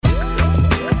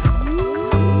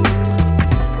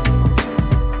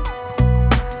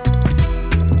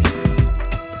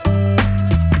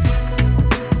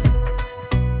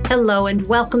Hello, and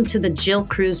welcome to the Jill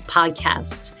Cruz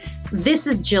podcast. This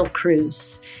is Jill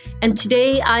Cruz, and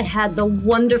today I had the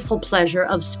wonderful pleasure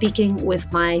of speaking with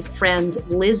my friend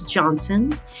Liz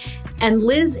Johnson. And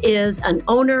Liz is an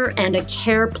owner and a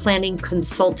care planning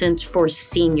consultant for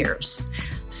seniors.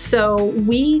 So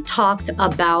we talked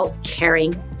about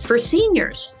caring for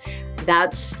seniors.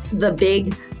 That's the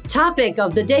big topic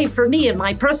of the day for me in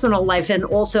my personal life. And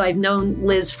also I've known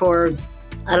Liz for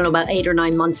about 8 or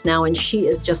 9 months now. And she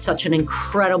is just such an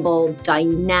incredible,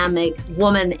 dynamic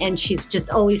woman. And she's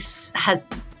just always has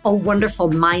a wonderful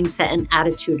mindset and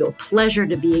attitude, a pleasure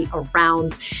to be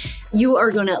around. You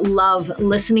are going to love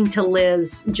listening to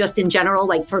Liz just in general,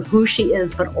 like for who she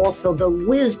is, but also the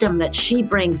wisdom that she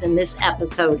brings in this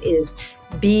episode is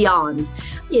beyond.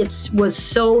 It was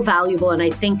so valuable. And I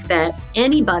think that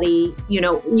anybody,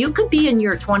 you could be in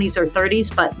your 20s or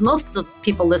 30s, but most of the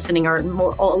people listening are a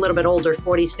little bit older,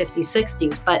 40s, 50s,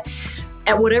 60s. But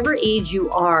at whatever age you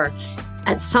are,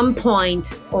 at some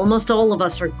point, almost all of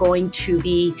us are going to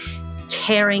be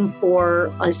caring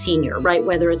for a senior, right?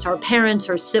 Whether it's our parents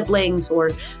or siblings or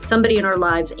somebody in our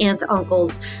lives, aunts,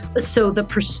 uncles. So the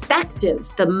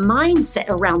perspective, the mindset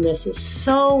around this is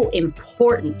so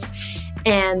important.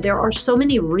 And there are so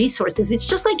many resources. It's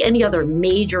just like any other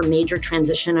major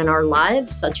transition in our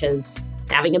lives, such as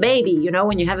having a baby.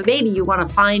 When you have a baby, you want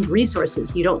to find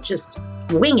resources. You don't just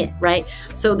wing it, right?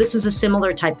 So this is a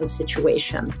similar type of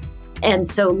situation. And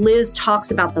so Liz talks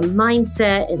about the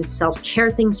mindset and self-care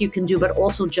things you can do, but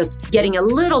also just getting a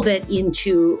little bit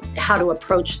into how to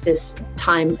approach this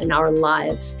time in our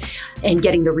lives and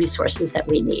getting the resources that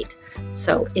we need.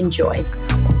 So enjoy.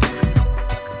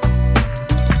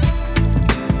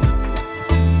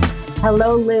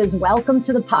 Hello, Liz. Welcome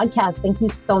to the podcast. Thank you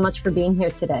so much for being here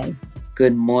today.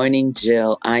 Good morning,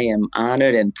 Jill. I am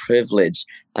honored and privileged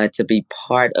to be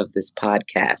part of this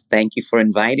podcast. Thank you for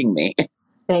inviting me.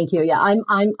 Thank you. Yeah,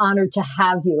 I'm honored to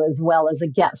have you as well as a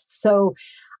guest. So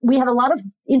we have a lot of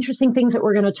interesting things that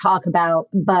we're going to talk about,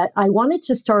 but I wanted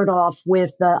to start off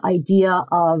with the idea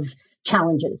of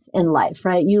challenges in life,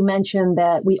 right? You mentioned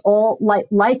that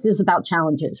life is about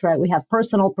challenges, right? We have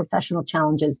personal, professional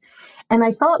challenges. And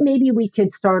I thought maybe we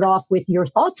could start off with your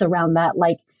thoughts around that,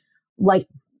 like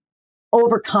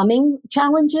overcoming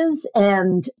challenges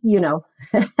and,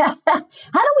 how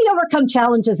do we overcome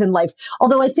challenges in life?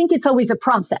 Although I think it's always a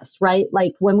process, right?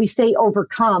 Like when we say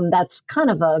overcome, that's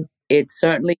kind of It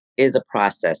certainly is a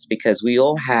process because we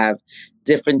all have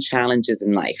different challenges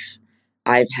in life.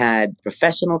 I've had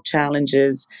professional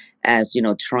challenges as,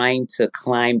 trying to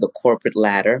climb the corporate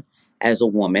ladder as a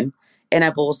woman. And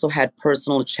I've also had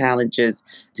personal challenges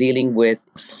dealing with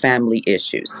family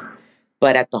issues.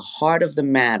 But at the heart of the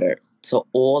matter to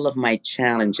all of my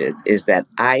challenges is that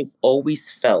I've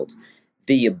always felt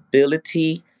the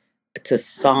ability to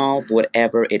solve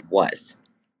whatever it was.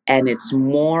 And it's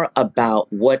more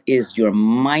about what is your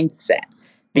mindset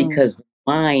because the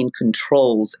mind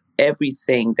controls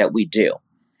everything that we do.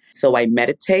 So I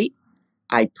meditate,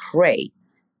 I pray,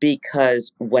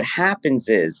 because what happens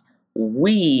is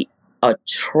we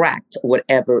attract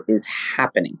whatever is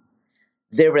happening.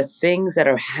 There are things that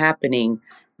are happening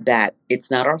that it's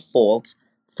not our fault.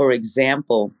 For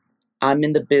example, I'm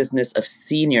in the business of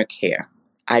senior care.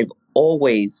 I've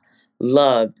always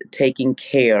loved taking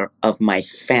care of my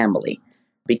family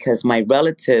because my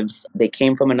relatives, they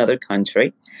came from another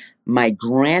country. My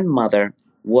grandmother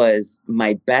was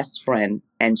my best friend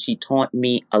and she taught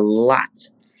me a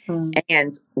lot.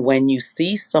 And when you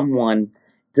see someone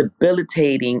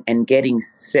debilitating and getting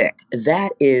sick,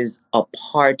 that is a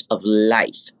part of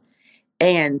life.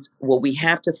 And what we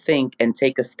have to think and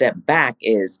take a step back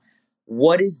is,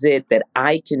 what is it that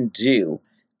I can do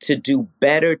to do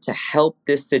better to help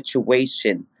this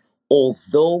situation,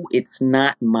 although it's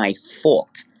not my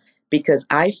fault? Because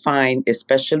I find,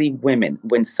 especially women,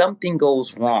 when something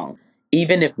goes wrong,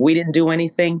 even if we didn't do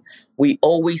anything, we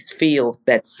always feel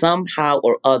that somehow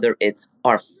or other it's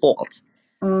our fault.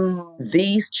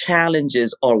 These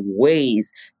challenges are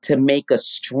ways to make us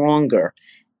stronger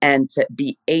and to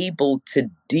be able to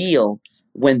deal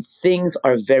when things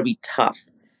are very tough.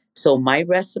 So my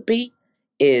recipe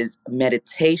is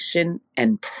meditation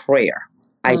and prayer.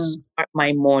 I start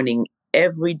my morning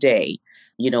every day,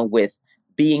 with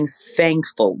being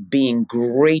thankful, being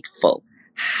grateful.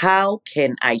 How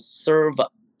can I serve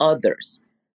others?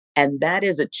 And that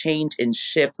is a change in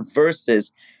shift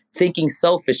versus thinking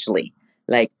selfishly.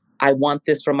 Like, I want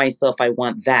this for myself, I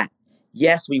want that.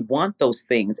 Yes, we want those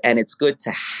things and it's good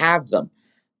to have them.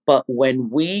 But when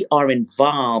we are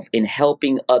involved in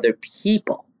helping other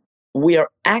people, we are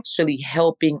actually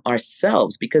helping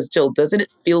ourselves because, Jill, doesn't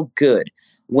it feel good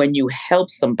when you help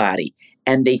somebody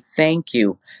and they thank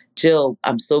you, Jill,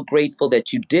 I'm so grateful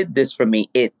that you did this for me.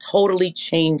 It totally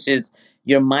changes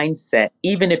your mindset,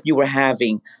 even if you were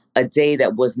having a day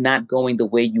that was not going the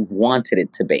way you wanted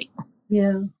it to be.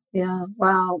 Yeah. Yeah.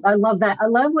 Wow. I love that. I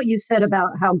love what you said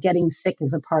about how getting sick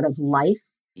is a part of life.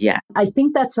 Yeah, I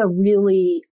think that's a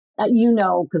really,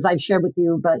 because I've shared with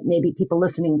you, but maybe people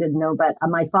listening didn't know, but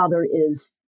my father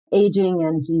is aging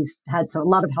and he's had a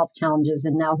lot of health challenges.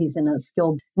 And now he's in a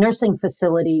skilled nursing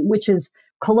facility, which is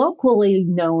colloquially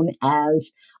known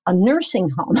as a nursing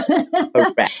home.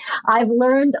 correct. I've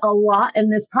learned a lot in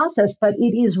this process, but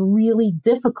it is really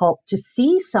difficult to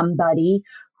see somebody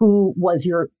who was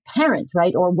your parent,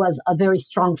 right? Or was a very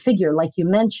strong figure, like you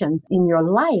mentioned in your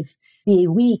life, be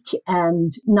weak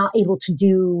and not able to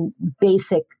do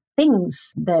basic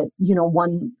things that,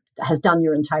 one has done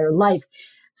your entire life.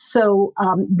 So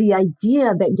the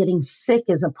idea that getting sick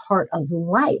is a part of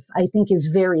life, I think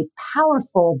is very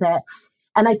powerful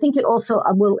and I think it also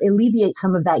will alleviate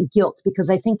some of that guilt because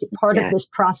I think part of Yeah, this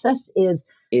process is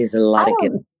is a lot I of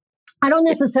good. don't I don't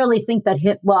necessarily think that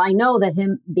I know that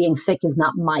him being sick is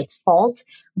not my fault,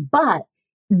 but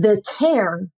the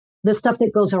care, the stuff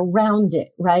that goes around it,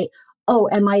 right? Oh,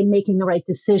 am I making the right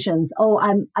decisions? Oh,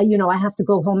 I have to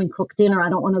go home and cook dinner. I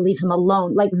don't want to leave him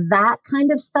alone. Like that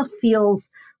kind of stuff feels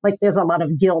like there's a lot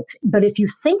of guilt. But if you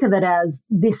think of it as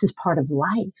this is part of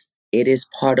life. It is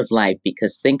part of life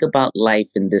because think about life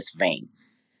in this vein.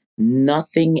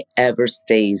 Nothing ever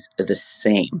stays the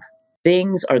same.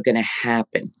 Things are going to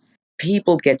happen.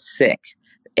 People get sick,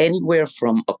 anywhere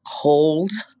from a cold,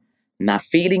 not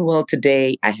feeling well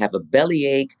today, I have a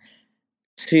bellyache,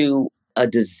 to a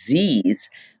disease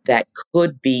that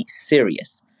could be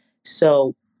serious.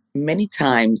 So many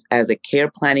times, as a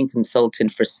care planning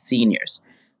consultant for seniors,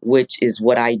 which is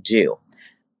what I do,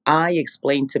 I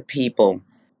explain to people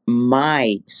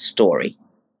my story.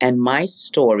 And my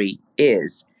story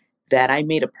is that I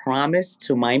made a promise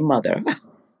to my mother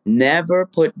never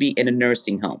put me in a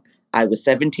nursing home. I was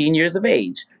 17 years of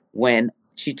age when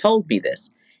she told me this.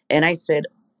 And I said,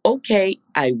 okay,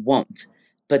 I won't.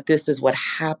 But this is what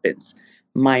happens.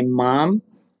 My mom,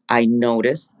 I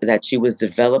noticed that she was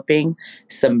developing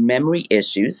some memory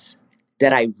issues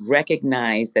that I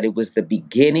recognized that it was the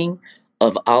beginning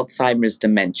of Alzheimer's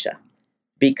dementia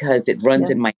because it runs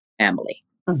Yeah. in my family.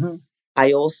 Hmm.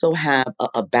 I also have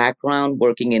a background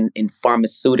working in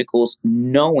pharmaceuticals,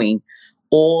 knowing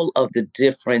all of the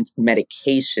different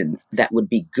medications that would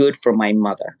be good for my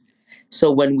mother. So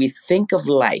when we think of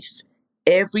life,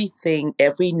 everything,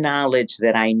 every knowledge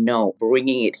that I know,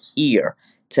 bringing it here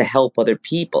to help other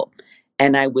people.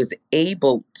 And I was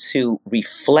able to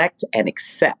reflect and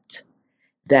accept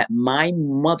that my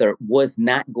mother was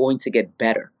not going to get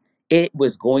better. It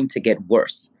was going to get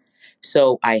worse.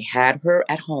 So I had her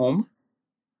at home.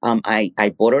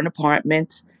 I bought her an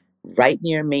apartment right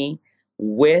near me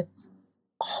with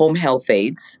home health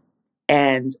aides.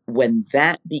 And when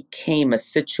that became a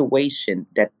situation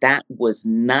that was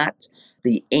not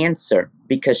the answer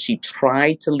because she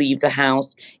tried to leave the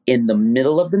house in the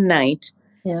middle of the night,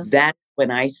 Yeah. that when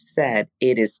I said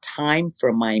it is time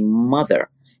for my mother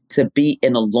to be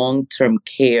in a long-term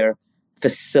care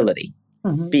facility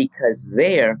Hmm. because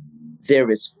there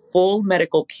is full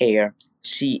medical care.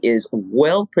 She is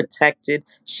well protected.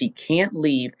 She can't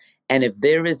leave. And if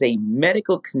there is a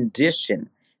medical condition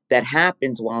that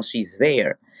happens while she's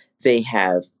there, they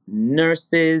have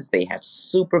nurses, they have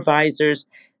supervisors,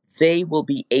 they will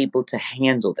be able to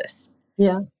handle this.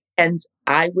 Yeah. And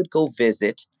I would go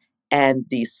visit, and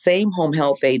the same home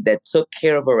health aide that took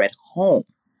care of her at home,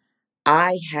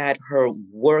 I had her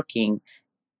working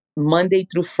Monday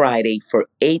through Friday for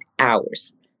 8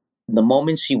 hours the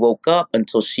moment she woke up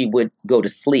until she would go to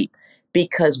sleep.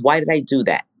 Because why did I do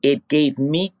that? It gave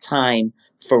me time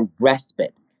for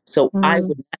respite. So I Mm.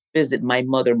 would not visit my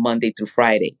mother Monday through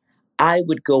Friday. I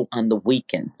would go on the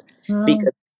weekends Oh,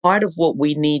 because part of what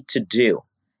we need to do,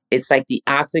 it's like the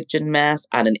oxygen mask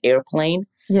on an airplane.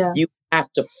 yeah. You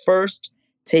have to first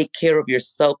take care of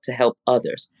yourself to help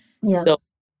others. Yeah. So,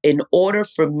 in order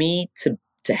for me to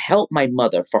help my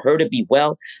mother, for her to be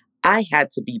well, I had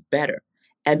to be better.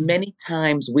 And Mm. many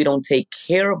times we don't take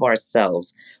care of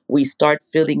ourselves. We start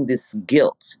feeling this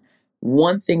guilt.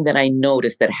 One thing that I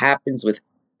noticed that happens with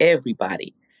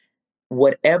everybody,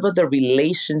 whatever the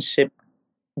relationship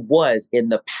was in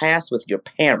the past with your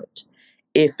parent,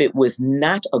 if it was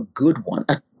not a good one,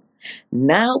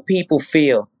 now people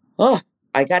feel, oh,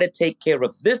 I got to take care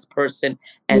of this person,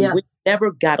 and Yeah. we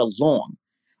never got along.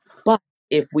 But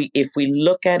if we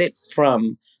look at it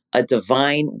from a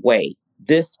divine way,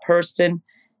 this person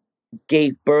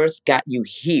gave birth, got you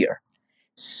here.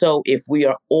 So if we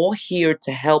are all here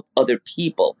to help other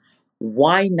people,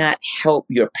 why not help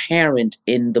your parent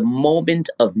in the moment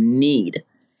of need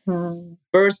Mm.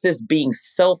 versus being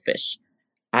selfish?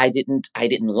 I didn't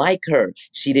like her.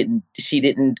 She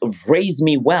didn't raise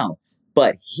me well.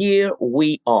 But here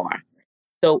we are.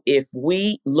 So if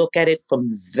we look at it from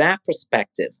that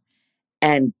perspective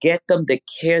and get them the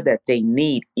care that they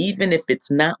need, even if it's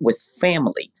not with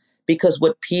family, because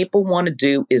what people want to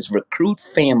do is recruit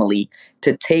family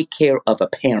to take care of a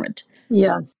parent.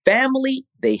 Yes. Family,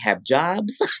 they have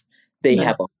jobs, they Yeah.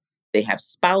 have they have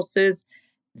spouses,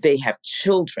 they have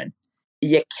children.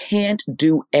 You can't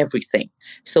do everything.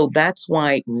 So that's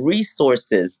why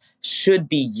resources should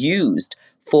be used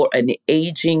for an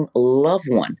aging loved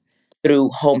one through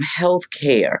home health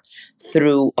care,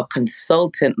 through a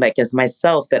consultant like as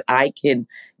myself that I can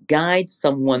guide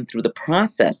someone through the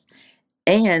process.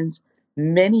 And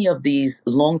many of these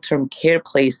long term care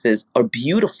places are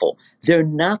beautiful. They're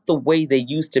not the way they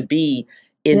used to be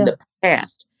in Yeah. the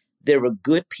past. There are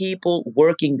good people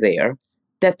working there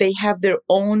that they have their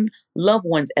own loved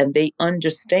ones and they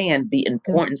understand the Yeah.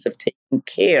 importance of taking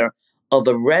care of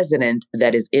a resident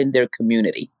that is in their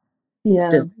community. Yeah.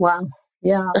 Does Wow.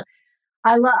 Yeah.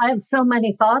 I have so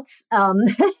many thoughts.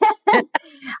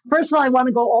 First of all, I want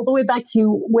to go all the way back to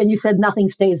when you said nothing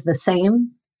stays the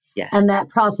same. yes, And that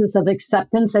process of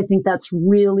acceptance, I think that's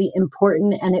really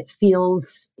important. And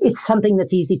it's something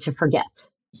that's easy to forget,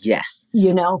 yes,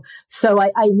 you know? So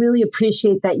I really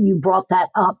appreciate that you brought that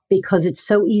up because it's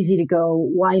so easy to go,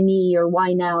 why me or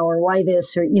why now or why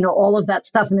this or, all of that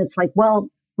stuff. And it's like, well,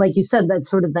 like you said, that's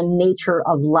sort of the nature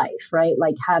of life, right?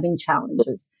 Like having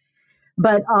challenges.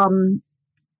 But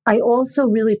I also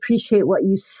really appreciate what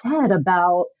you said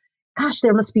about, gosh,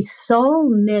 there must be so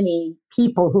many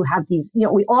people who have these,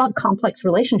 we all have complex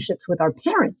relationships with our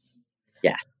parents.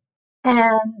 yes,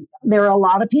 And there are a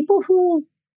lot of people who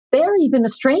they're even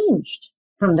estranged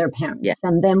from their yes, parents.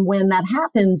 And then when that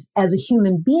happens as a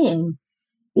human being,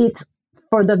 it's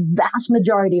for the vast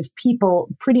majority of people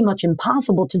pretty much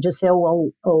impossible to just say,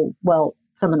 well,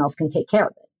 someone else can take care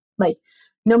of it. Like,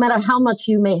 no matter how much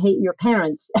you may hate your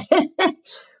parents,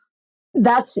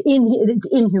 it's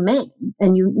inhumane,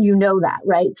 and you know that,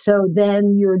 right? So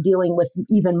then you're dealing with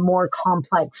even more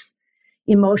complex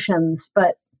emotions.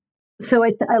 But so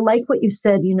I like what you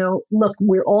said. Look,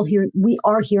 we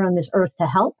are here on this earth to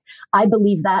help. I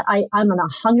believe that. I'm in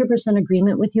 100%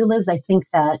 agreement with you, Liz. I think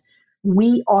that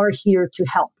we are here to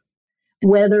help,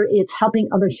 whether it's helping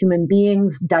other human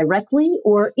beings directly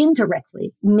or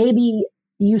indirectly. Maybe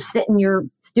you sit in your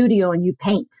studio and you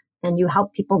paint and you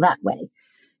help people that way.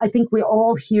 I think we're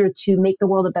all here to make the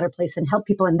world a better place and help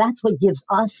people. And that's what gives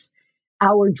us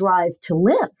our drive to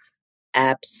live.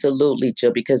 absolutely,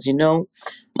 Jill. Because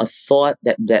a thought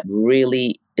that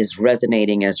really is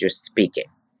resonating as you're speaking.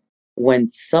 When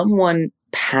someone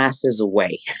passes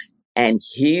away, and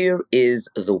here is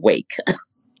the wake,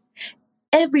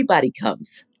 everybody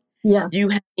comes. Yeah. You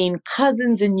have seen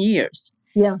cousins in years.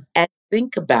 Yeah. And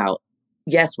think about,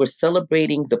 yes, we're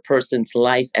celebrating the person's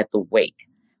life at the wake,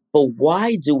 but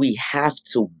why do we have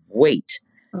to wait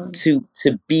Um,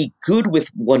 to be good with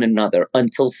one another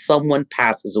until someone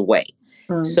passes away?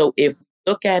 um, So if we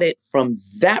look at it from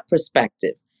that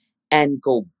perspective and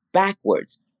go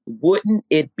backwards, wouldn't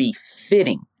it be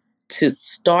fitting to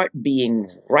start being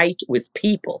right with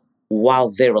people while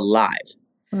they're alive?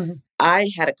 um,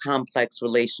 I had a complex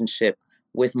relationship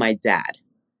with my dad.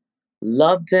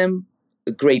 Loved him,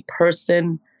 a great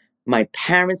person. My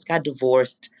parents got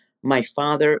divorced. My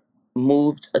father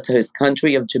moved to his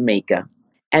country of Jamaica.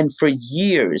 And for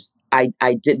years,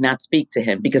 I did not speak to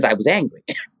him because I was angry.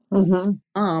 mhm,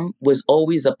 Mom was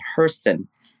always a person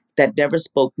that never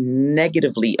spoke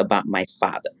negatively about my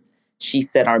father. She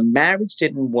said our marriage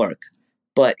didn't work,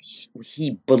 but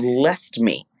he blessed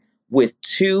me with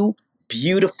two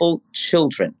beautiful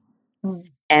children. um,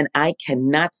 And I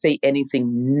cannot say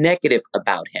anything negative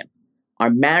about him. Our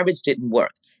marriage didn't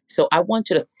work. So I want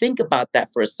you to think about that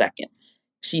for a second.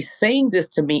 She's saying this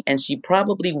to me, and she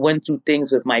probably went through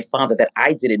things with my father that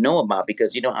I didn't know about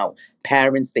because you know how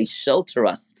parents, they shelter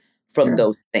us from sure.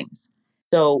 those things.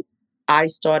 So I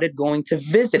started going to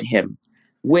visit him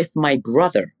with my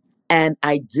brother, and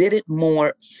I did it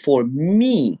more for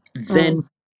me than Um, for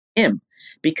him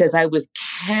because I was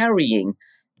carrying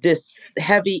this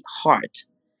heavy heart.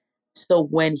 So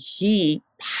when he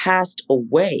passed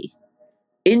away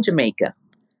in Jamaica,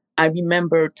 I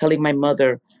remember telling my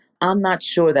mother, I'm not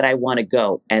sure that I want to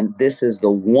go. And this is the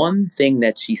one thing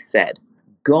that she said: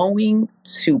 going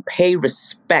to pay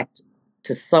respect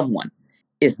to someone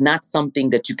is not something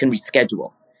that you can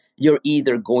reschedule. You're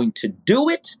either going to do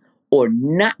it or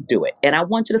not do it. And I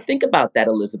want you to think about that,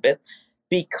 Elizabeth,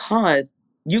 because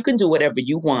you can do whatever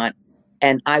you want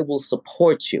and I will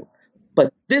support you.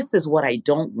 But this is what I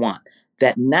don't want,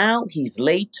 that now he's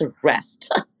laid to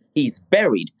rest, he's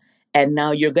buried, and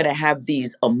now you're going to have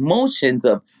these emotions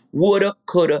of woulda,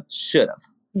 coulda, shoulda.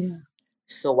 Yeah.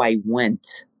 So I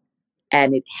went,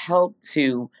 and it helped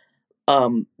to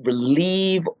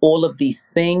relieve all of these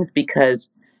things, because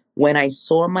when I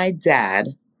saw my dad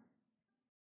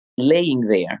laying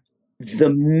there, the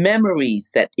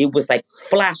memories that it was like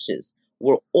flashes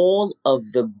were all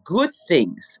of the good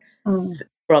things Mm.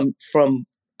 from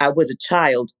I was a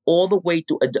child all the way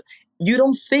to you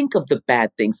don't think of the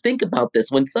bad things. Think about this.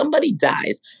 When somebody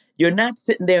dies, you're not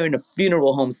sitting there in a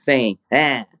funeral home saying,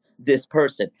 this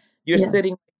person. You're Yeah.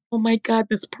 sitting, oh my God,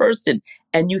 this person.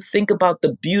 And you think about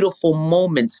the beautiful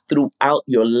moments throughout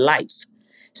your life.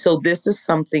 So this is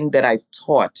something that I've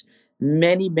taught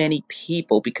many, many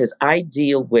people, because I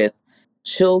deal with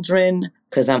children,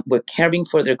 because we're caring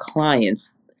for their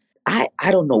clients. I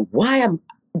don't know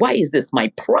why is this my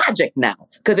project now?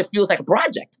 Because it feels like a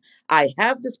project. I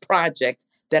have this project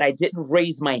that I didn't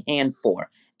raise my hand for,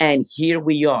 and here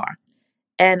we are.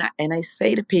 And I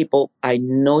say to people, I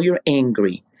know you're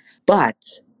angry,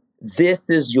 but this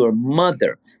is your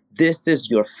mother. This is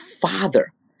your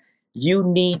father. You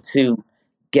need to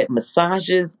get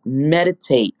massages,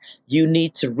 meditate. You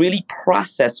need to really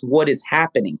process what is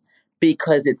happening,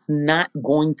 because it's not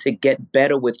going to get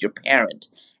better with your parent.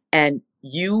 And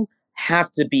you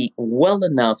have to be well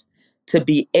enough to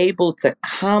be able to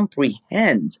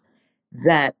comprehend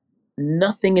that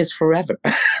nothing is forever.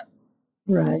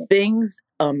 Right. Things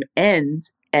end.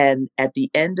 And at the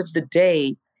end of the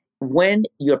day, when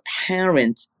your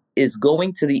parent is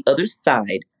going to the other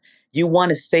side, you want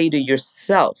to say to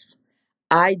yourself,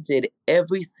 I did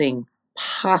everything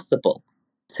possible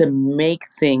to make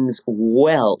things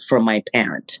well for my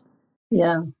parent.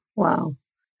 Yeah. Wow.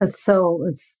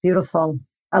 It's beautiful.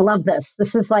 I love this.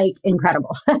 This is like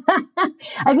incredible.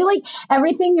 I feel like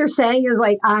everything you're saying is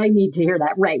like, I need to hear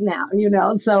that right now, you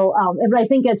know? So, but I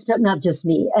think it's not just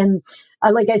me. And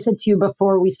like I said to you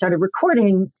before we started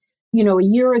recording, you know, a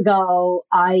year ago,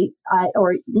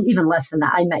 or even less than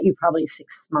that, I met you probably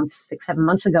 7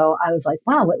 months ago. I was like,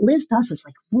 wow, what Liz does is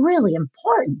like really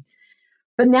important.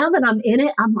 But now that I'm in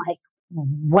it, I'm like,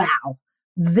 wow,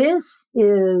 this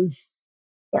is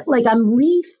like I'm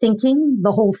rethinking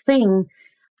the whole thing.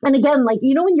 And again, like,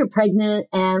 you know, when you're pregnant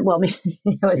and well,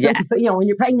 Yeah. when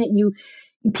you're pregnant,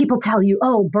 people tell you,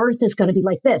 oh, birth is going to be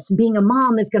like this. Being a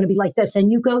mom is going to be like this.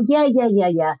 And you go, yeah, yeah, yeah,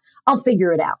 yeah. I'll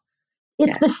figure it out.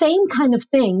 It's the Yes. same kind of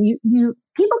thing.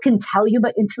 People can tell you,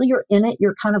 but until you're in it,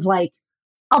 you're kind of like,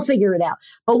 I'll figure it out.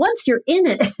 But once you're in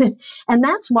it, and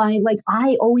that's why, like,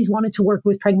 I always wanted to work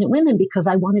with pregnant women because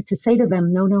I wanted to say to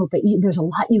them, no, but there's a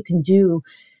lot you can do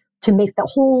to make the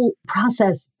whole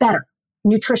process better,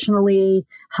 nutritionally,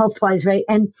 health wise, right?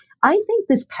 And I think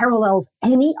this parallels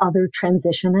any other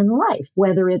transition in life,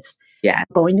 whether it's Yeah.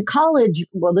 going to college.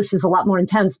 Well, this is a lot more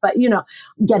intense, but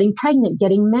getting pregnant,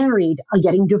 getting married,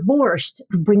 getting divorced,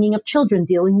 bringing up children,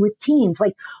 dealing with teens,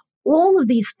 like all of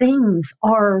these things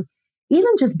are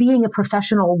even just being a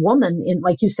professional woman in,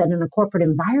 like you said, in a corporate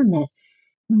environment.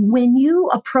 When you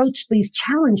approach these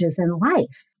challenges in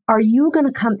life, are you going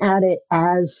to come at it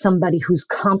as somebody who's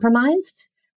compromised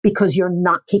because you're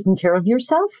not taking care of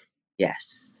yourself?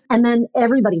 Yes. And then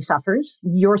everybody suffers,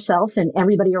 yourself and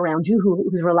everybody around you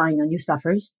who's relying on you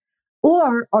suffers.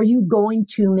 Or are you going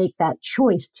to make that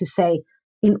choice to say,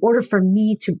 in order for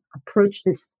me to approach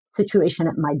this situation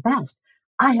at my best,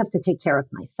 I have to take care of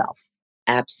myself?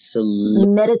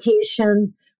 Absolutely.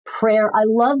 Meditation, prayer. I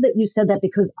love that you said that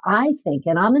because I think,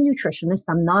 and I'm a nutritionist,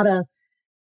 I'm not a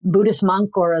Buddhist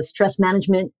monk or a stress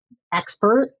management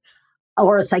expert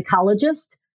or a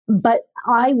psychologist. But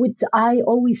I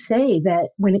always say that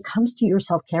when it comes to your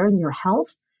self-care and your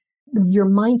health, your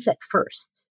mindset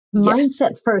first, Yes.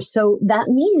 mindset first. So that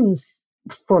means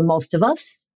for most of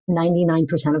us,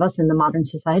 99% of us in the modern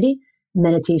society,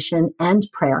 meditation and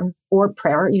prayer or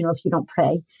prayer, if you don't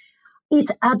pray,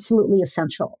 it's absolutely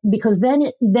essential because then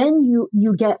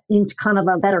you get into kind of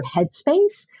a better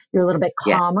headspace. You're a little bit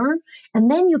Yeah. calmer. And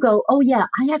then you go, oh yeah,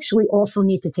 I actually also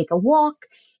need to take a walk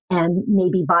and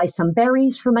maybe buy some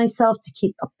berries for myself to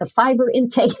keep up the fiber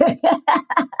intake.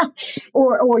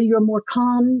 or you're more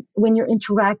calm when you're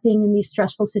interacting in these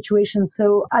stressful situations.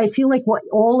 So I feel like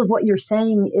all of what you're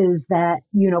saying is that,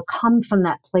 come from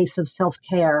that place of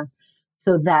self-care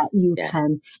so that you Yeah.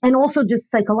 can, and also just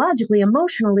psychologically,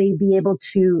 emotionally be able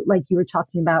to, like you were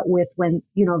talking about with when,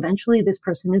 eventually this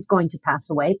person is going to pass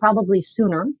away, probably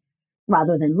sooner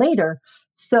rather than later.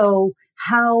 So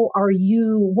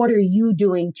what are you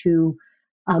doing to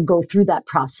go through that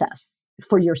process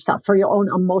for yourself, for your own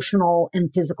emotional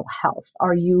and physical health?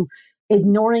 Are you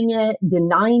ignoring it,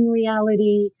 denying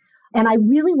reality? And I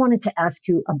really wanted to ask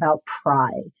you about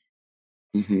pride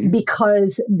Hmm.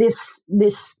 because this,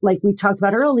 like we talked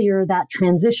about earlier, that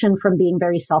transition from being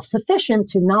very self-sufficient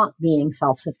to not being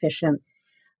self-sufficient.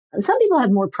 Some people have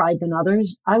more pride than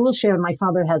others. I will share my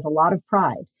father has a lot of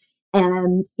pride.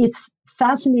 And it's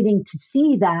fascinating to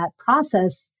see that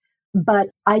process. But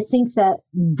I think that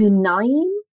denying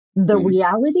the Hmm.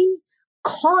 reality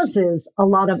causes a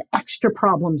lot of extra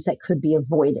problems that could be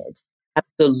avoided.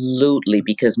 Absolutely,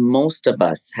 because most of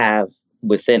us have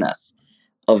within us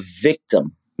a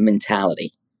victim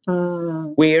mentality.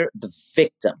 Mm, We're the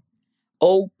victim.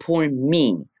 Oh, poor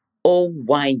me. Oh,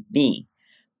 why me?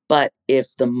 But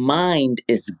if the mind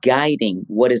is guiding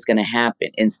what is going to happen,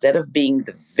 instead of being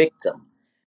the victim,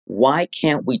 why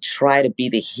can't we try to be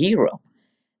the hero?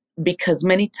 Because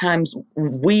many times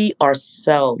we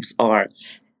ourselves are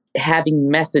having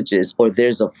messages or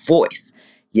there's a voice.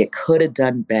 You could have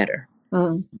done better.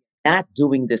 mm, Not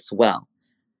doing this well.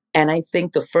 And I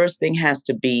think the first thing has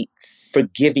to be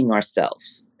forgiving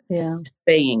ourselves, yeah.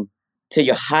 saying to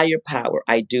your higher power,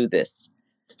 I do this.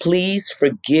 Please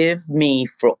forgive me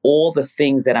for all the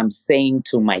things that I'm saying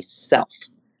to myself.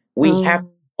 We have to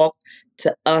Mm, talk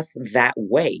to us that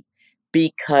way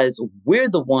because we're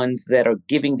the ones that are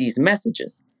giving these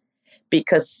messages.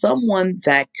 Because someone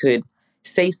that could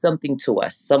say something to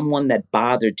us, someone that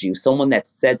bothered you, someone that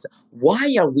said,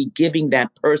 why are we giving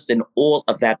that person all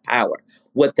of that power?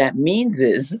 What that means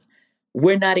is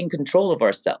we're not in control of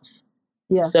ourselves.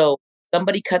 yeah. So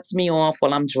somebody cuts me off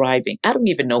while I'm driving. I don't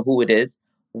even know who it is.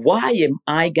 Why am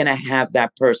I going to have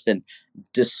that person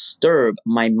disturb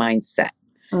my mindset?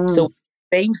 Mm, So,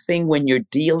 same thing when you're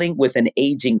dealing with an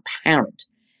aging parent,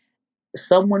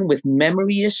 someone with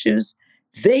memory issues,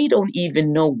 they don't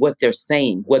even know what they're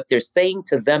saying. What they're saying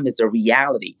to them is a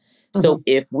reality. So mhm,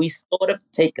 if we sort of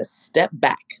take a step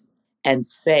back and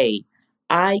say,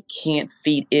 I can't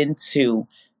feed into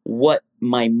what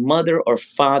my mother or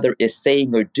father is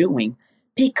saying or doing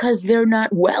because they're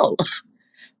not well.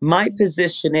 My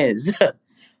position is,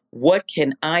 what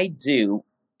can I do?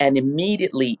 And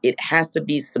immediately it has to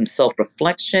be some self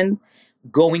reflection,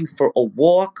 going for a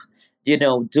walk,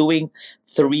 doing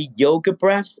 3 yoga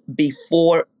breaths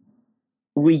before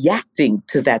reacting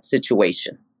to that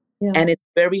situation. yeah. And it's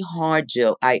very hard,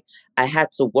 Jill. I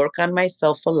had to work on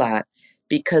myself a lot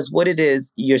because what it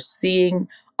is, you're seeing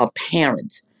a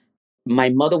parent. My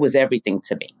mother was everything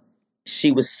to me.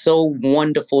 She was so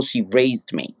wonderful. She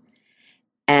raised me.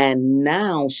 And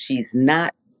now she's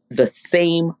not the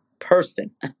same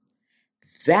person.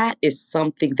 That is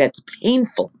something that's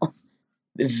painful,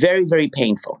 very, very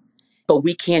painful. But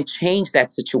we can't change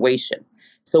that situation.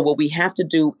 So, what we have to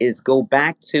do is go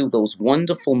back to those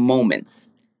wonderful moments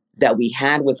that we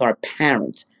had with our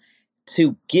parent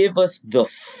to give us the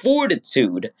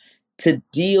fortitude to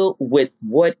deal with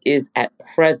what is at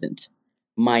present.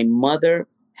 My mother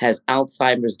has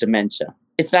Alzheimer's dementia.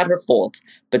 It's not her fault,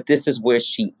 but this is where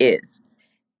she is.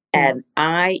 Yeah. And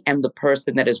I am the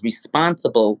person that is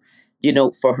responsible,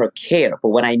 for her care. But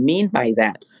what I mean by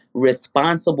that,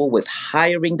 responsible with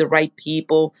hiring the right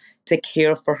people to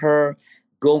care for her,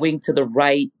 going to the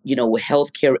right,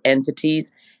 healthcare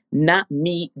entities, not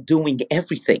me doing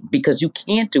everything because you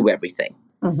can't do everything.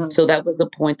 Mhm, So that was the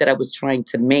point that I was trying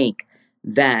to make,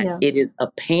 that yeah. it is a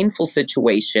painful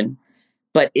situation,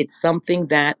 but it's something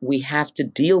that we have to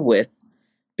deal with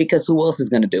because who else is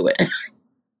going to do it?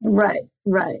 Right,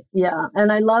 right. Yeah.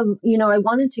 And I love, I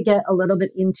wanted to get a little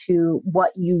bit into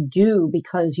what you do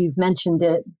because you've mentioned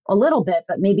it a little bit,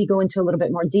 but maybe go into a little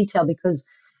bit more detail because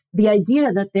the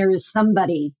idea that there is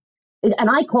somebody, and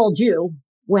I called you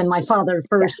when my father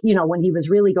first, Yes. when he was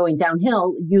really going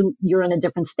downhill, you're in a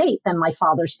different state than my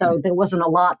father. So there wasn't a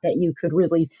lot that you could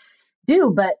really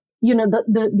do. But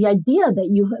the idea that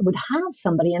you would have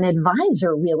somebody, an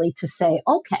advisor really to say,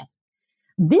 okay,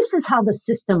 this is how the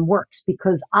system works.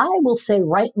 Because I will say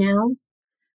right now,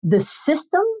 the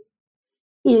system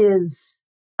is,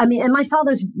 I mean, and my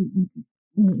father's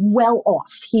well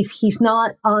off. He's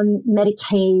not on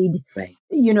Medicaid. Right.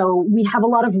 We have a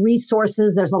lot of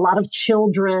resources. There's a lot of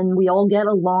children. We all get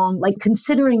along, like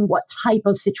considering what type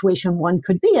of situation one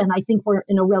could be. And I think we're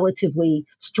in a relatively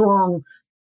strong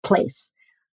place.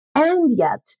 And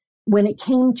yet, when it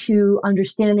came to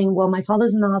understanding, well, my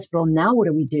father's in the hospital. Now what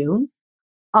do we do?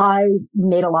 I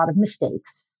made a lot of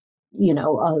mistakes,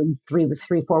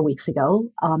 4 weeks ago.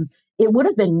 It would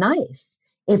have been nice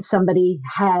if somebody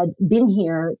had been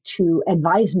here to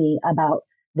advise me about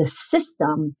the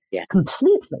system Yeah.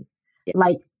 completely. Yeah.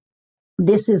 Like,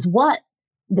 this is what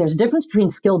there's a difference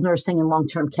between skilled nursing and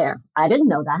long-term care. I didn't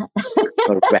know that.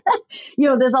 Correct.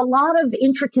 There's a lot of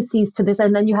intricacies to this.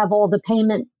 And then you have all the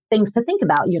payment things to think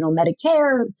about,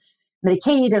 Medicare,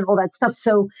 Medicaid, and all that stuff.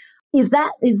 So is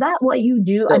that what you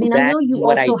do? I So mean, I know that's you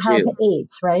what I also have do.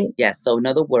 aides, right? Yeah. So in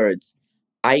other words,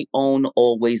 I own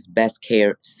Always Best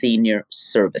Care Senior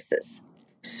Services.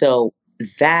 So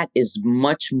that is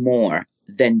much more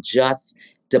than just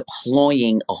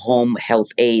deploying a home health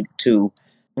aide to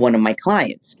one of my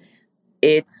clients.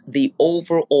 It's the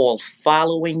overall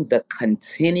following the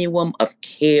continuum of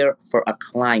care for a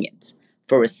client,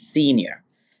 for a senior.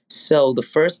 So the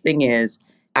first thing is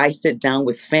I sit down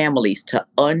with families to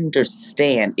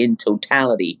understand in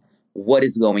totality what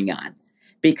is going on.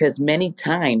 Because many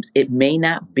times it may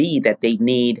not be that they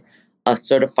need a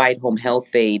certified home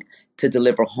health aide to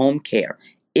deliver home care.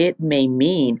 It may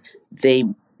mean they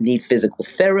need physical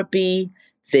therapy,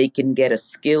 they can get a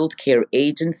skilled care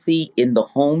agency in the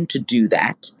home to do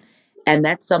that. And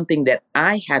that's something that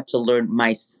I had to learn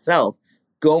myself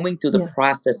going through the Yes.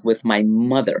 process with my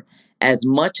mother. As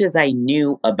much as I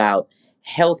knew about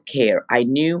healthcare, I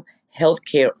knew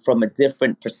healthcare from a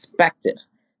different perspective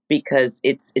because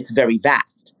it's very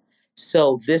vast.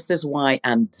 So this is why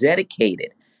I'm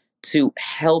dedicated to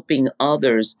helping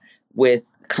others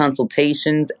with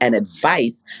consultations and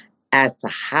advice as to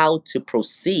how to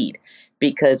proceed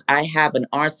because I have an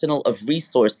arsenal of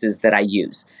resources that I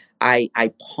use.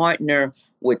 I partner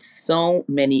with so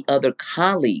many other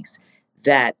colleagues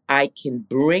that I can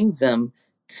bring them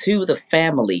to the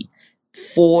family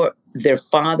for their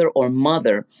father or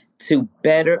mother to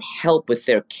better help with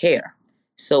their care.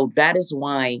 So that is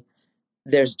why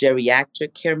there's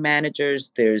geriatric care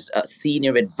managers, there's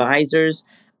senior advisors.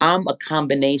 I'm a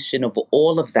combination of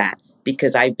all of that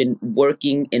because I've been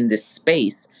working in this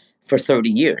space for 30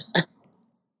 years.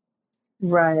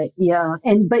 Right. Yeah.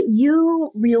 But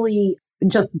you really,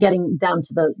 just getting down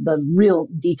to the real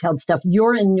detailed stuff,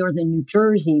 you're in northern New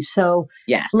Jersey. So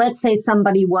Yes, let's say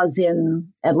somebody was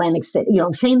in Atlantic City,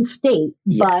 same state,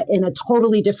 yes. but in a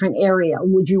totally different area.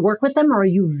 Would you work with them, or are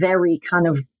you very kind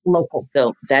of local?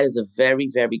 So that is a very,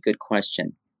 very good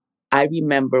question. I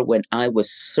remember when I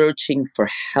was searching for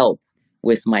help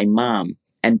with my mom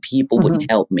and people wouldn't Hmm.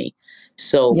 help me.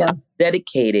 So I Yeah.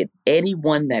 dedicated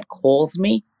anyone that calls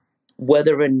me,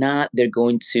 whether or not they're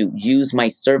going to use my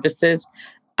services,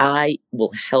 I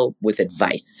will help with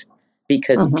advice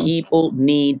because Hmm. people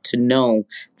need to know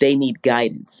they need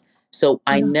guidance. So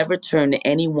I Yeah. never turn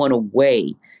anyone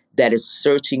away that is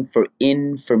searching for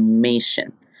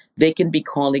information. They can be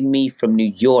calling me from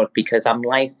New York because I'm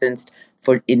licensed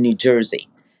for in New Jersey.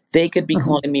 They could be Hmm.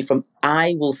 calling me from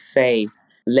I will say,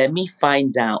 let me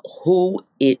find out who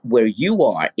it where you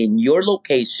are in your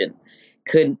location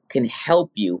can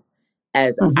help you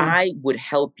as Hmm. I would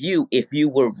help you if you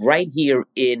were right here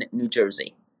in New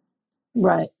Jersey.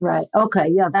 Right, right. Okay,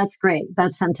 yeah, that's great.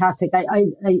 That's fantastic.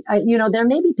 There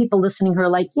may be people listening who are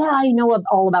like, yeah, I know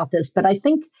all about this, but I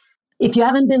think if you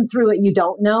haven't been through it, you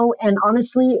don't know. And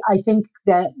honestly, I think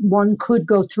that one could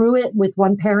go through it with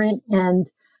one parent and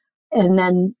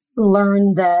then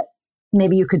learn that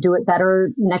maybe you could do it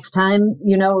better next time,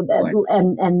 Right.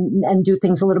 and do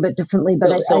things a little bit differently.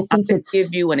 But I So I'm think going to it's.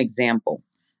 give you an example.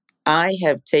 I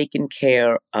have taken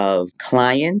care of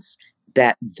clients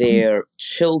that their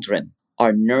children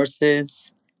are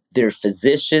nurses, they're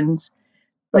physicians,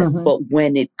 Mhm, but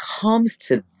when it comes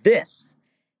to this,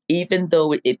 even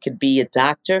though it could be a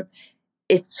doctor,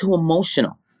 it's too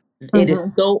emotional. It is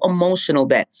mhm. so emotional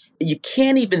that you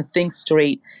can't even think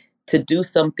straight to do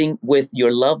something with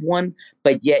your loved one,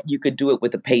 but yet you could do it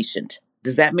with a patient.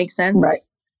 Does that make sense? Right.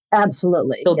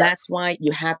 Absolutely. So that's Yes. why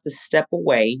you have to step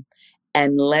away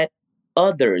and let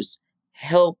others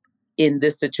help in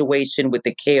this situation with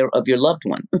the care of your loved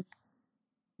one.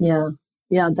 Yeah.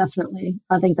 Yeah, definitely.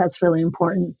 I think that's really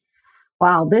important.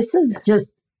 Wow, this is Yes.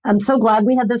 just. I'm so glad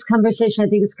we had this conversation. I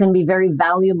think it's going to be very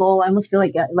valuable. I almost feel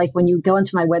like when you go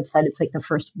into my website, it's like the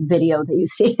first video that you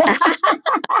see.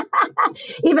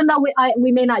 Even though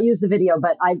we may not use the video,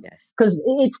 but I Yes. because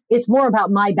it's more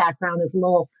about my background. Is a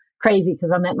little crazy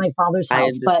because I'm at my father's I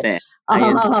house, but understand. I um,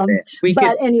 understand. We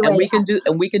could but anyway,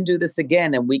 and we can do this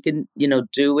again and we can,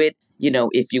 do it,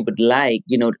 if you would like,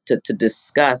 to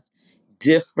discuss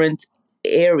different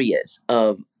areas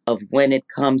of when it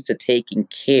comes to taking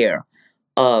care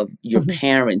of your mhm,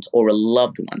 parent or a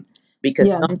loved one. Because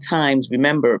yeah, sometimes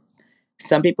remember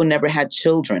some people never had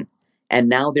children and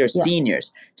now they're yeah,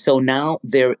 seniors. So now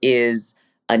there is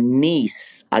a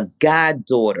niece, a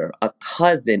goddaughter, a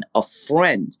cousin, a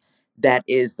friend that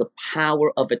is the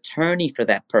power of attorney for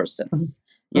that person.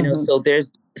 Mm-hmm. So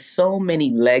there's so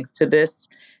many legs to this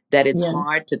that it's Yes.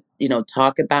 hard to,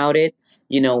 talk about it,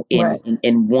 Right.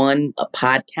 in one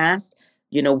podcast.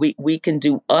 We can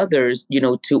do others,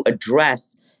 to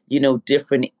address,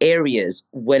 different areas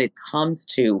when it comes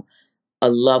to a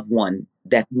loved one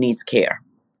that needs care.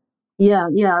 Yeah,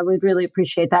 I would really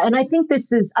appreciate that. And I think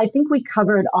we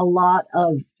covered a lot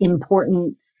of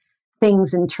important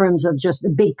things in terms of just a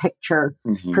big picture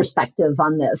Mm-hmm. perspective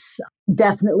on this.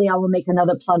 Definitely, I will make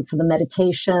another plug for the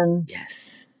meditation.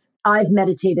 Yes. I've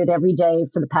meditated every day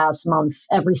for the past month,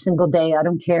 every single day. I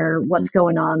don't care Mm-hmm. what's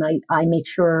going on. I make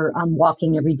sure I'm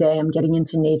walking every day. I'm getting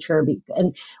into nature.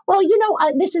 And well,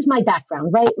 this is my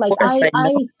background, right? Like Of course,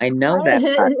 I know that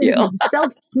about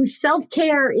you.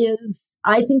 self-care is,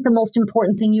 I think, the most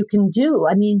important thing you can do.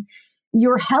 I mean,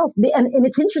 your health. And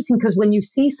it's interesting because when you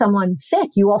see someone sick,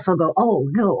 you also go, oh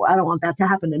no, I don't want that to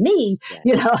happen to me,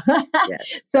 Yes. Yes.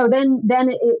 So then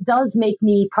it does make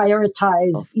me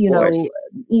prioritize, Of course.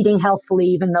 eating healthfully,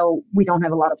 even though we don't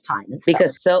have a lot of time and stuff.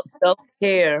 Because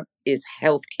self-care is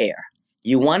healthcare.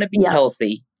 You want to be Yes.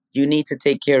 healthy, you need to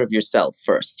take care of yourself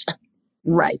first.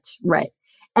 Right.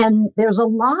 And there's a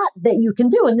lot that you can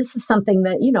do. And this is something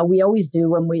that, we always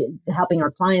do when we're helping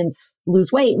our clients lose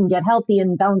weight and get healthy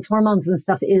and balance hormones and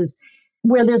stuff, is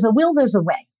where there's a will, there's a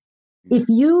way. If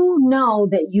you know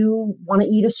that you want to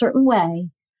eat a certain way,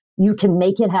 you can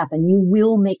make it happen. You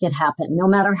will make it happen. No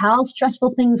matter how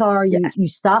stressful things are, Yes. you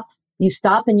stop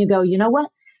and you go, you know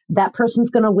what? That person's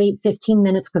going to wait 15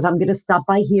 minutes because I'm going to stop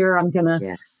by here. I'm going to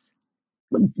Yes.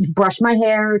 brush my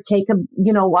hair,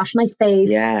 wash my face,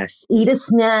 Yes. eat a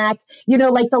snack,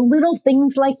 like the little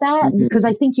things like that. Mm-hmm. Because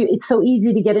I think it's so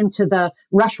easy to get into the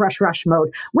rush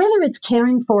mode, whether it's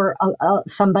caring for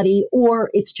somebody or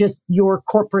it's just your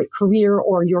corporate career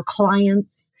or your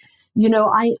clients.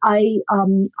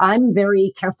 I'm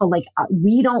very careful. Like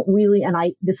we don't really,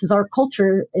 this is our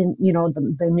culture, and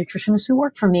the nutritionists who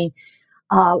work for me,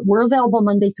 we're available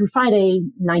Monday through Friday,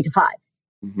 9 to 5.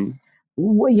 Mm-hmm.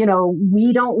 We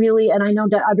don't really, and I know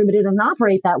that everybody doesn't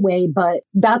operate that way, but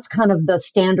that's kind of the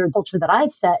standard culture that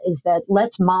I've set, is that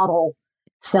let's model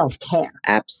self-care.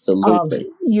 Absolutely.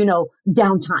 Of,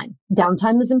 downtime.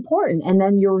 Downtime is important. And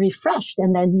then you're refreshed,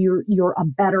 and then you're a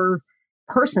better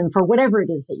person for whatever it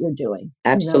is that you're doing.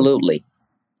 Absolutely.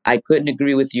 I couldn't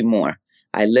agree with you more.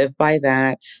 I live by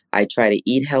that. I try to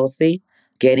eat healthy.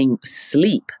 Getting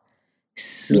sleep.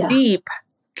 Sleep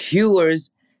cures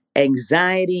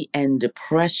anxiety and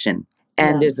depression.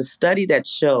 And there's a study that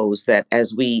shows that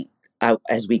as we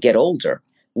get older,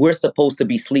 we're supposed to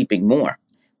be sleeping more.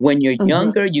 When you're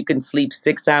younger, you can sleep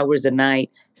 6 hours a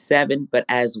night, 7. But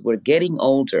as we're getting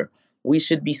older, we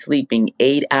should be sleeping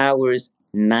 8 hours,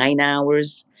 9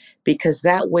 hours, because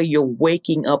that way you're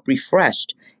waking up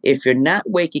refreshed. If you're not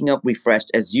waking up refreshed,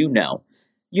 as you know,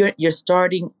 you're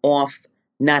starting off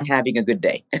not having a good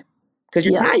day because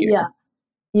you're tired.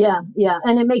 Yeah.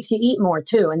 And it makes you eat more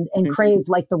too, and crave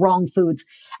like the wrong foods.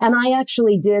 And I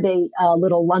actually did a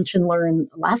little lunch and learn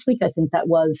last week, I think that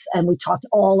was, and we talked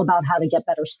all about how to get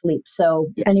better sleep. So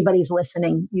if anybody's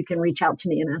listening, you can reach out to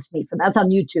me and ask me for that. That's on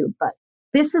YouTube. But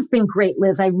this has been great,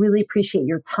 Liz. I really appreciate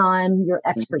your time, your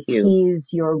expertise,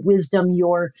 your wisdom,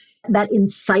 that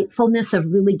insightfulness of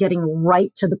really getting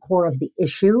right to the core of the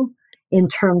issue in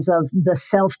terms of the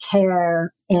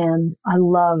self-care. And I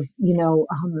love,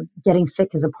 getting sick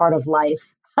is a part of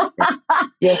life.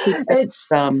 Yes,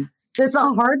 it's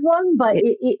a hard one, but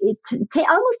it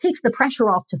almost takes the pressure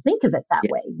off to think of it that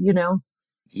way,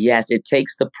 Yes, it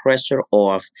takes the pressure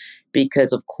off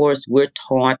because, of course, we're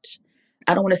taught,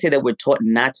 I don't want to say that we're taught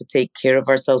not to take care of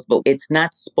ourselves, but it's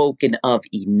not spoken of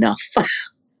enough.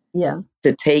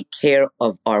 To take care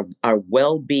of our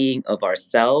well-being of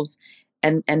ourselves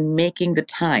and making the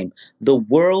time. The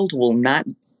world will not,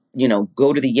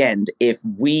 go to the end if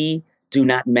we do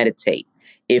not meditate,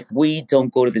 if we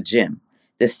don't go to the gym.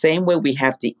 The same way we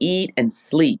have to eat and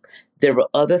sleep, there are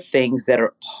other things that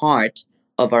are part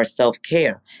of our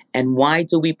self-care. And why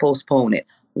do we postpone it?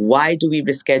 Why do we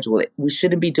reschedule it? We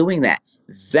shouldn't be doing that.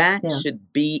 That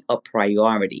should be a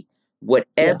priority.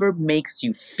 Whatever makes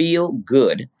you feel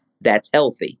good, that's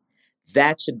healthy,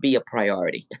 that should be a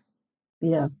priority.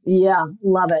 Yeah,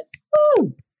 love it.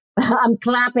 Woo! I'm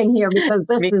clapping here because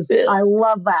I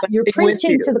love that. You're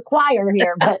preaching to the choir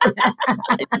here, but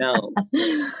I know.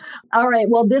 All right.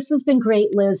 Well, this has been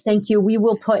great, Liz. Thank you. We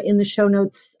will put in the show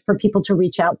notes for people to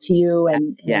reach out to you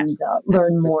and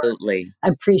learn more. Absolutely. I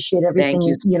appreciate everything, Thank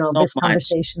you so this much.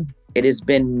 conversation. It has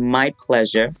been my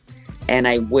pleasure, and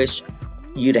I wish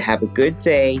you to have a good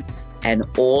day and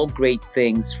all great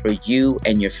things for you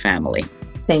and your family.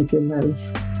 Thank you, Liz.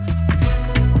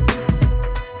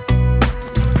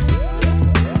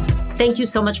 Thank you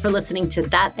so much for listening to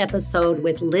that episode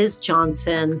with Liz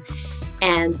Johnson.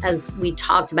 And as we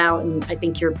talked about, and I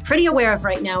think you're pretty aware of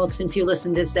right now since you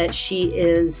listened, is that she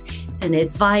is an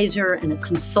advisor and a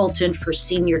consultant for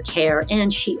senior care.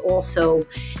 And she also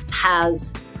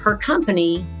has her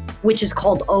company, which is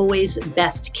called Always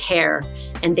Best Care,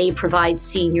 and they provide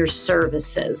senior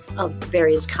services of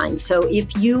various kinds. So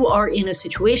if you are in a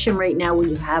situation right now where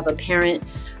you have a parent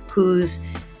who's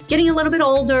getting a little bit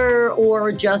older,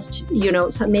 or just,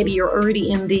 so maybe you're already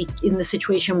in the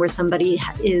situation where somebody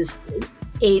is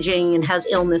aging and has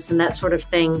illness and that sort of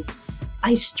thing,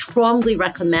 I strongly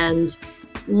recommend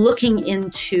looking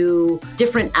into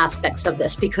different aspects of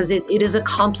this, because it is a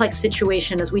complex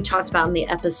situation. As we talked about in the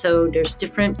episode, there's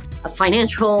different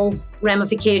financial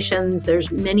ramifications.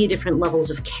 There's many different levels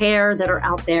of care that are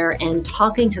out there, and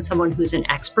talking to someone who's an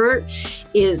expert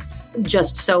is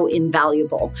just so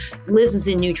invaluable. Liz is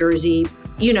in New Jersey.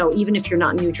 Even if you're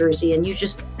not in New Jersey and you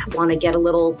just want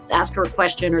to ask her a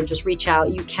question or just reach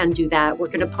out, you can do that. We're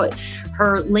going to put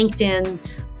her LinkedIn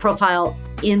profile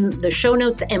in the show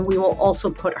notes, and we will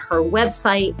also put her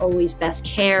website,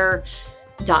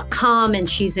 alwaysbestcare.com, and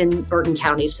she's in Bergen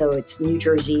County, so it's New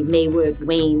Jersey, Maywood,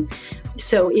 Wayne.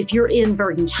 So if you're in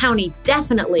Bergen County,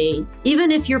 definitely, even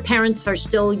if your parents are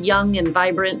still young and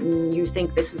vibrant and you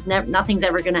think this is nothing's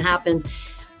ever going to happen,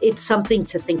 it's something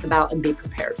to think about and be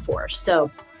prepared for. So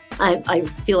I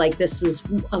feel like this was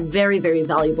a very, very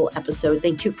valuable episode.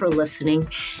 Thank you for listening.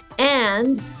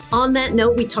 And on that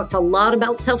note, we talked a lot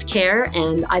about self-care,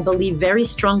 and I believe very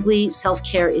strongly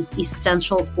self-care is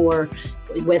essential for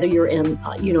whether you're in,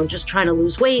 just trying to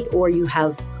lose weight, or you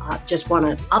have just want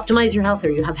to optimize your health, or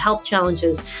you have health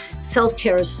challenges.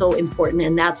 Self-care is so important,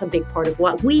 and that's a big part of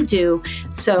what we do.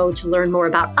 So to learn more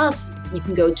about us, you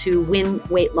can go to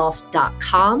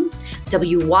winweightloss.com,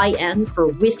 WYN for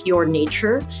With Your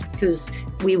Nature, because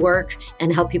we work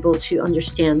and help people to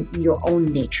understand your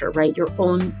own nature, right? Your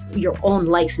own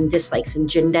likes and dislikes and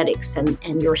genetics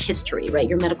and your history, right?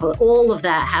 Your medical, all of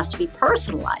that has to be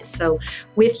personalized. So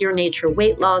With Your Nature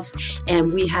Weight Loss,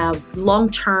 and we have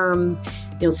long-term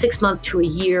 6 month to a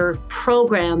year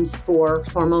programs for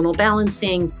hormonal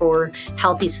balancing, for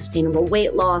healthy, sustainable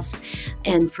weight loss,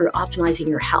 and for optimizing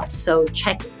your health. So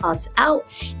check us out.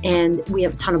 And we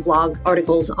have a ton of blog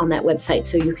articles on that website.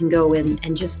 So you can go in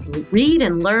and just read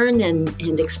and learn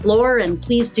and explore. And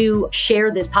please do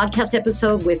share this podcast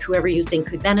episode with whoever you think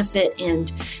could benefit,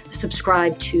 and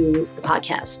subscribe to the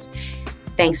podcast.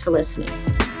 Thanks for listening.